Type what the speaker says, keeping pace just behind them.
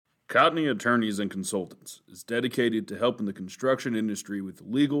Cotney Attorneys and Consultants is dedicated to helping the construction industry with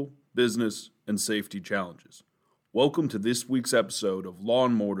legal, business, and safety challenges. Welcome to this week's episode of Law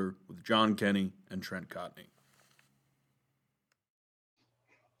and Mortar with John Kenny and Trent Cotney.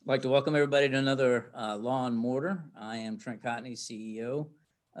 I'd like to welcome everybody to another Law and Mortar. I am Trent Cotney, CEO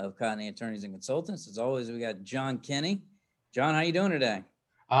of Cotney Attorneys and Consultants. As always, we got John Kenny. John, how you doing today?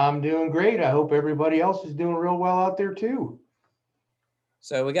 I'm doing great. I hope everybody else is doing real well out there too.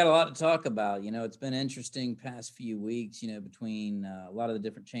 So we got a lot to talk about. It's been interesting past few weeks, between a lot of the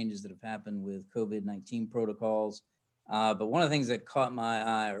different changes that have happened with COVID-19 protocols. But one of the things that caught my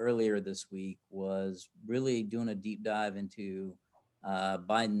eye earlier this week was really doing a deep dive into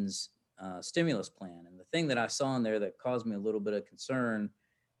Biden's stimulus plan. And the thing that I saw in there that caused me a little bit of concern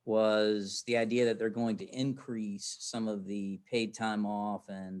was the idea that they're going to increase some of the paid time off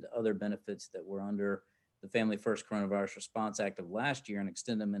and other benefits that were under the Family First Coronavirus Response Act of last year and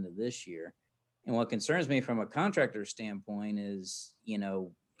extend them into this year. And what concerns me from a contractor standpoint is, you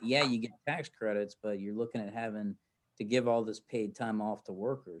get tax credits, but you're looking at having to give all this paid time off to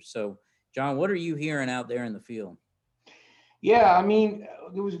workers. So, John, what are you hearing out there in the field? Yeah,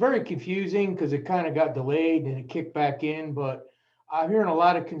 it was very confusing because it kind of got delayed and it kicked back in, but I'm hearing a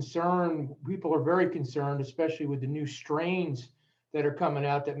lot of concern. People are very concerned, especially with the new strains that are coming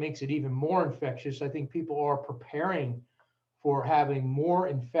out that makes it even more infectious. I think people are preparing for having more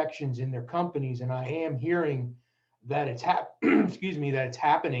infections in their companies, and I am hearing that it's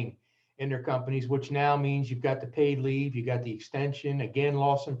happening in their companies, which now means you've got the paid leave, you got the extension, again,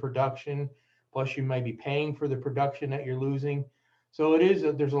 loss in production, plus you may be paying for the production that you're losing. So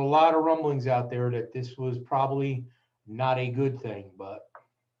there's a lot of rumblings out there that this was probably not a good thing, but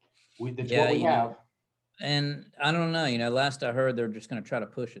that's what we have. And I don't know, last I heard, they're just going to try to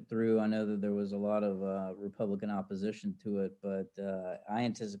push it through. I know that there was a lot of Republican opposition to it, but I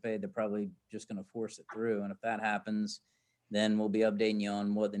anticipate they're probably just going to force it through. And if that happens, then we'll be updating you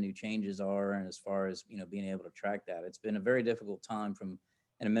on what the new changes are. And as far as, being able to track that, it's been a very difficult time from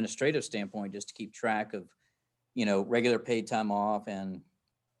an administrative standpoint, just to keep track of, regular paid time off and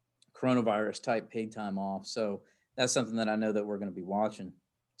coronavirus type paid time off. So that's something that I know that we're going to be watching.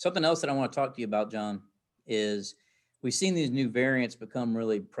 Something else that I want to talk to you about, John, is we've seen these new variants become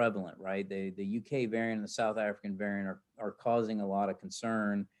really prevalent, right? The UK variant and the South African variant are causing a lot of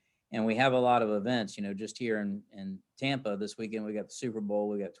concern. And we have a lot of events, just here in Tampa this weekend. We got the Super Bowl.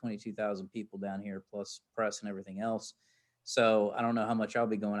 We got 22,000 people down here, plus press and everything else. So I don't know how much I'll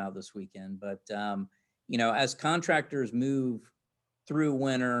be going out this weekend. But, as contractors move through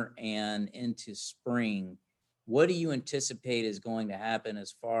winter and into spring, what do you anticipate is going to happen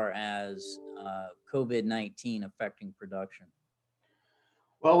as far as COVID-19 affecting production?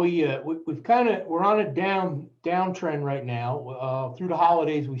 Well, we're on a downtrend right now. Through the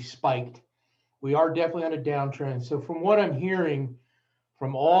holidays, we spiked. We are definitely on a downtrend. So from what I'm hearing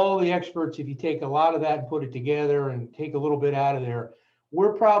from all the experts, if you take a lot of that and put it together and take a little bit out of there,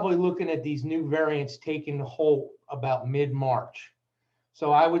 we're probably looking at these new variants taking hold about mid-March.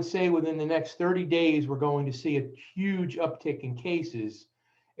 So I would say within the next 30 days, we're going to see a huge uptick in cases,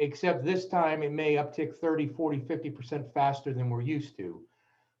 except this time it may uptick 30, 40, 50% faster than we're used to.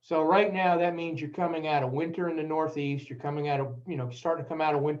 So right now, that means you're coming out of winter in the Northeast, you're coming out of, starting to come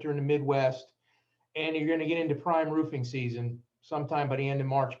out of winter in the Midwest, and you're going to get into prime roofing season sometime by the end of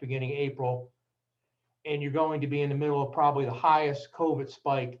March, beginning April. And you're going to be in the middle of probably the highest COVID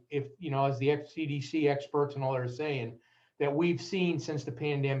spike, if, as the CDC experts and all are saying, that we've seen since the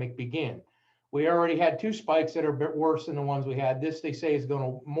pandemic began. We already had two spikes that are a bit worse than the ones we had. This, they say, is going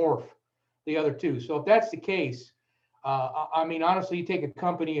to morph the other two. So if that's the case, honestly, you take a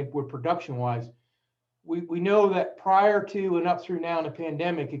company with production-wise, we know that prior to and up through now in the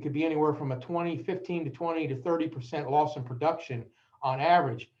pandemic, it could be anywhere from 15 to 20 to 30% loss in production on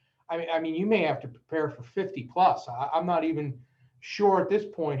average. You may have to prepare for 50 plus. I'm not even sure at this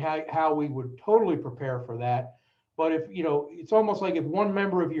point how we would totally prepare for that. But if, it's almost like if one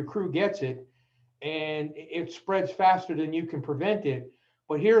member of your crew gets it and it spreads faster than you can prevent it.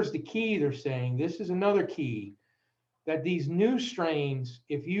 But here's the key, they're saying, this is another key, that these new strains,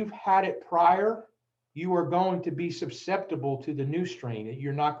 if you've had it prior, you are going to be susceptible to the new strain, that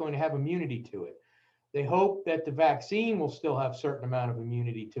you're not going to have immunity to it. They hope that the vaccine will still have a certain amount of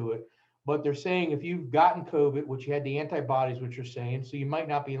immunity to it. But they're saying if you've gotten COVID, which you had the antibodies, which you're saying, so you might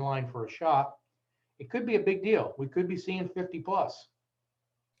not be in line for a shot, it could be a big deal. We could be seeing 50 plus.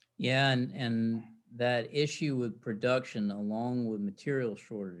 Yeah, and that issue with production along with material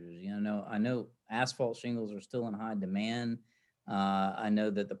shortages, I know asphalt shingles are still in high demand. I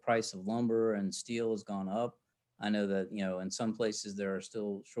know that the price of lumber and steel has gone up. I know that, in some places there are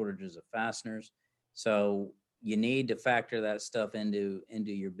still shortages of fasteners. So you need to factor that stuff into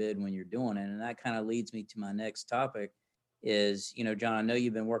your bid when you're doing it. And that kind of leads me to my next topic is, John, I know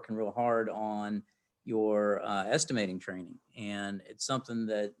you've been working real hard on your estimating training, and it's something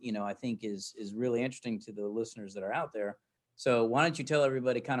that, I think is really interesting to the listeners that are out there. So why don't you tell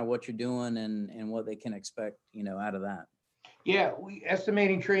everybody kind of what you're doing and what they can expect, out of that? Yeah,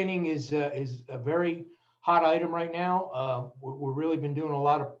 estimating training is a very hot item right now. We've really been doing a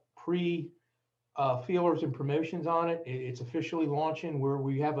lot of feelers and promotions on it. It's officially launching where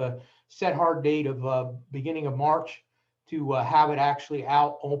we have a set hard date of beginning of March to have it actually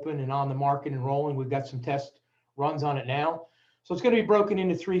out, open, and on the market and rolling. We've got some test runs on it now. So it's going to be broken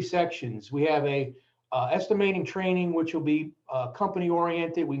into 3 sections. We have a estimating training, which will be company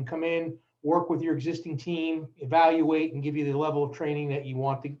oriented. We can come in, work with your existing team, evaluate, and give you the level of training that you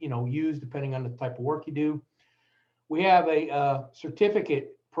want to use depending on the type of work you do. We have a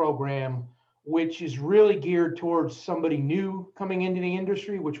certificate program, which is really geared towards somebody new coming into the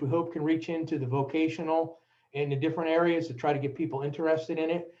industry, which we hope can reach into the vocational and the different areas to try to get people interested in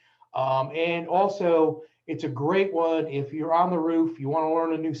it. And also, it's a great one if you're on the roof, you want to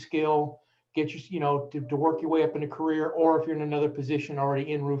learn a new skill, get your, to work your way up in a career, or if you're in another position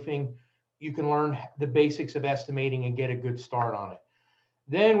already in roofing, you can learn the basics of estimating and get a good start on it.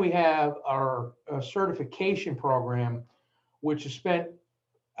 Then we have our certification program, which is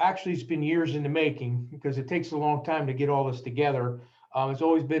actually it's been years in the making because it takes a long time to get all this together. It's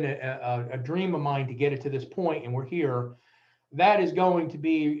always been a dream of mine to get it to this point, and we're here. That is going to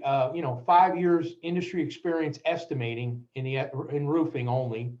be, 5 years industry experience estimating in roofing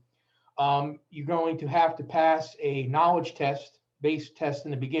only. You're going to have to pass a knowledge based test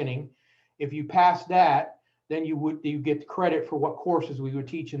in the beginning. If you pass that, then you get the credit for what courses we would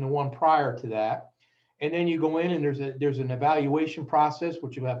teach in the one prior to that. And then you go in and there's an evaluation process,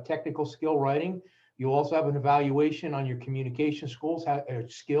 which you have technical skill writing. You also have an evaluation on your communication skills,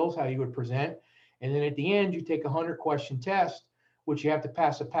 how you would present. And then at the end, you take a 100-question test, which you have to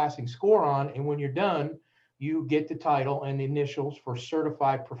pass a passing score on. And when you're done, you get the title and the initials for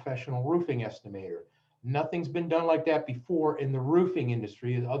Certified Professional Roofing Estimator. Nothing's been done like that before in the roofing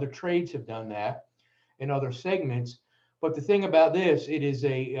industry. Other trades have done that in other segments. But the thing about this, it is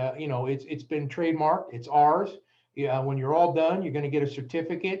it's been trademarked. It's ours. When you're all done, you're going to get a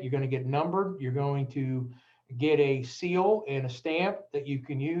certificate. You're going to get numbered. You're going to get a seal and a stamp that you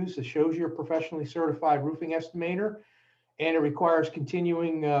can use that shows you're a professionally certified roofing estimator. And it requires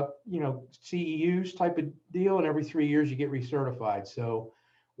continuing, CEUs type of deal. And every 3 years you get recertified. So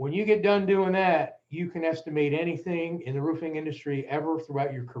when you get done doing that, you can estimate anything in the roofing industry ever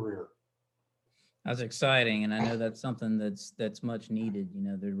throughout your career. That's exciting, and I know that's something that's much needed.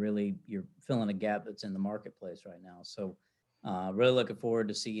 You're filling a gap that's in the marketplace right now. So, really looking forward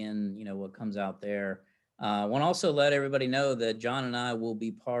to seeing what comes out there. I want to also let everybody know that John and I will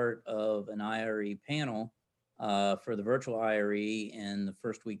be part of an IRE panel for the virtual IRE in the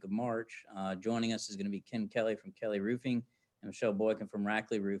first week of March. Joining us is going to be Ken Kelly from Kelly Roofing and Michelle Boykin from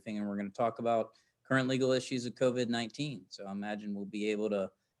Rackley Roofing, and we're going to talk about current legal issues of COVID-19. So I imagine we'll be able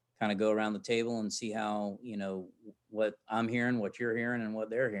to kind of go around the table and see how, what I'm hearing, what you're hearing, and what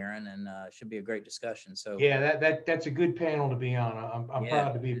they're hearing, and should be a great discussion. So yeah, that's a good panel to be on. I'm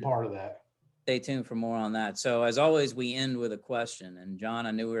proud to be a part of that. Stay tuned for more on that. So as always, we end with a question. And John,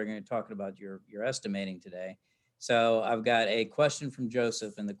 I knew we were going to talk about your estimating today. So I've got a question from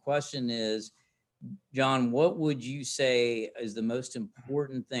Joseph, and the question is, John, what would you say is the most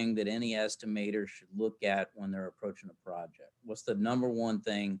important thing that any estimator should look at when they're approaching a project? What's the number one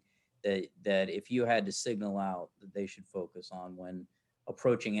thing that if you had to signal out that they should focus on when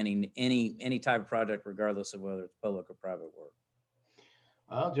approaching any type of project, regardless of whether it's public or private work?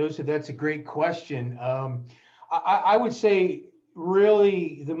 Well, Joseph, that's a great question. I would say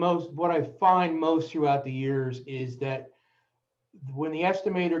really what I find most throughout the years is that when the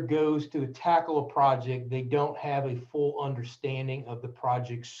estimator goes to tackle a project, they don't have a full understanding of the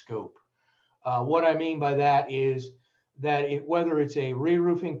project scope. What I mean by that is that whether it's a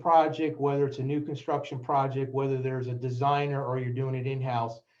re-roofing project, whether it's a new construction project, whether there's a designer or you're doing it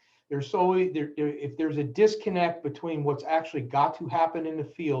in-house, if there's a disconnect between what's actually got to happen in the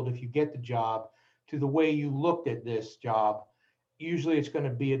field if you get the job to the way you looked at this job, usually it's going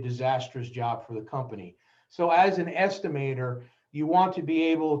to be a disastrous job for the company. So as an estimator, you want to be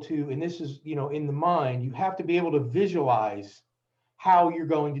able to, and this is, in the mind, you have to be able to visualize how you're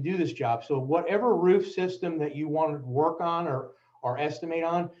going to do this job. So whatever roof system that you want to work on or estimate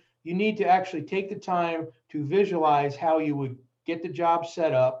on, you need to actually take the time to visualize how you would get the job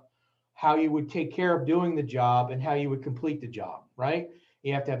set up, how you would take care of doing the job, and how you would complete the job, right?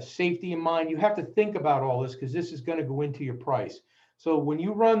 You have to have safety in mind. You have to think about all this because this is going to go into your price. So when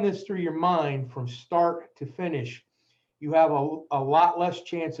you run this through your mind from start to finish, you have a lot less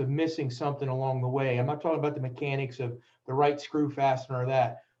chance of missing something along the way. I'm not talking about the mechanics of the right screw fastener or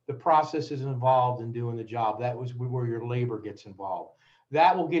that. The process is involved in doing the job. That was where your labor gets involved.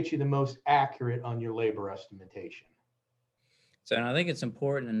 That will get you the most accurate on your labor estimation. So and I think it's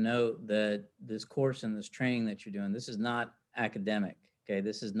important to note that this course and this training that you're doing, this is not academic. Okay.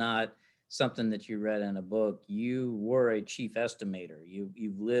 This is not something that you read in a book. You were a chief estimator.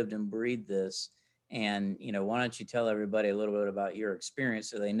 You've lived and breathed this. And, why don't you tell everybody a little bit about your experience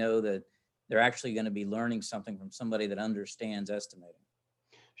so they know that they're actually going to be learning something from somebody that understands estimating.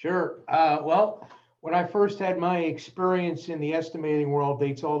 Sure. Well, when I first had my experience in the estimating world,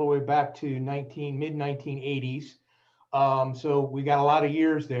 dates all the way back to mid 1980s. So we got a lot of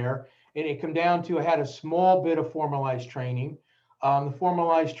years there. And it come down to I had a small bit of formalized training. The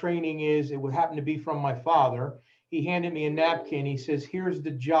formalized training it would happen to be from my father. He handed me a napkin. He says, here's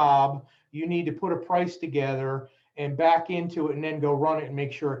the job. You need to put a price together and back into it and then go run it and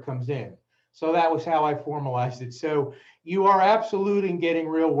make sure it comes in. So that was how I formalized it. So you are absolute in getting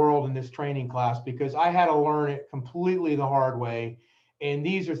real world in this training class because I had to learn it completely the hard way. And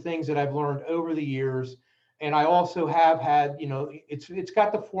these are things that I've learned over the years. And I also have had, it's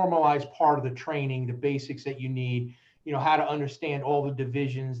got the formalized part of the training, the basics that you need, how to understand all the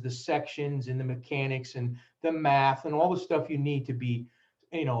divisions, the sections and the mechanics and the math and all the stuff you need to be,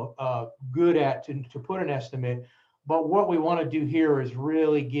 good at to put an estimate. But what we want to do here is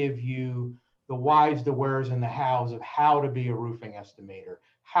really give you the whys, the wheres, and the hows of how to be a roofing estimator,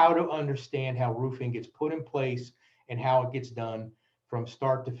 how to understand how roofing gets put in place and how it gets done from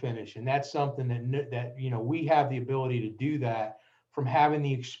start to finish. And that's something that we have the ability to do that from having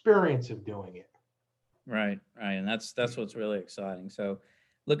the experience of doing it. Right. And that's what's really exciting. So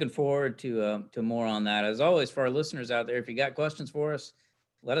looking forward to more on that. As always, for our listeners out there, if you got questions for us,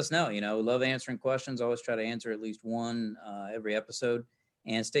 let us know. We love answering questions. Always try to answer at least one every episode.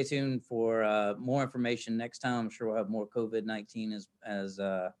 And stay tuned for more information next time. I'm sure we'll have more COVID-19 as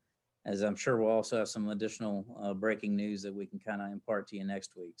I'm sure we'll also have some additional breaking news that we can kind of impart to you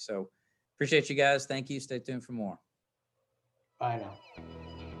next week. So appreciate you guys. Thank you. Stay tuned for more. Bye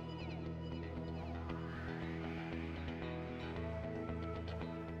now.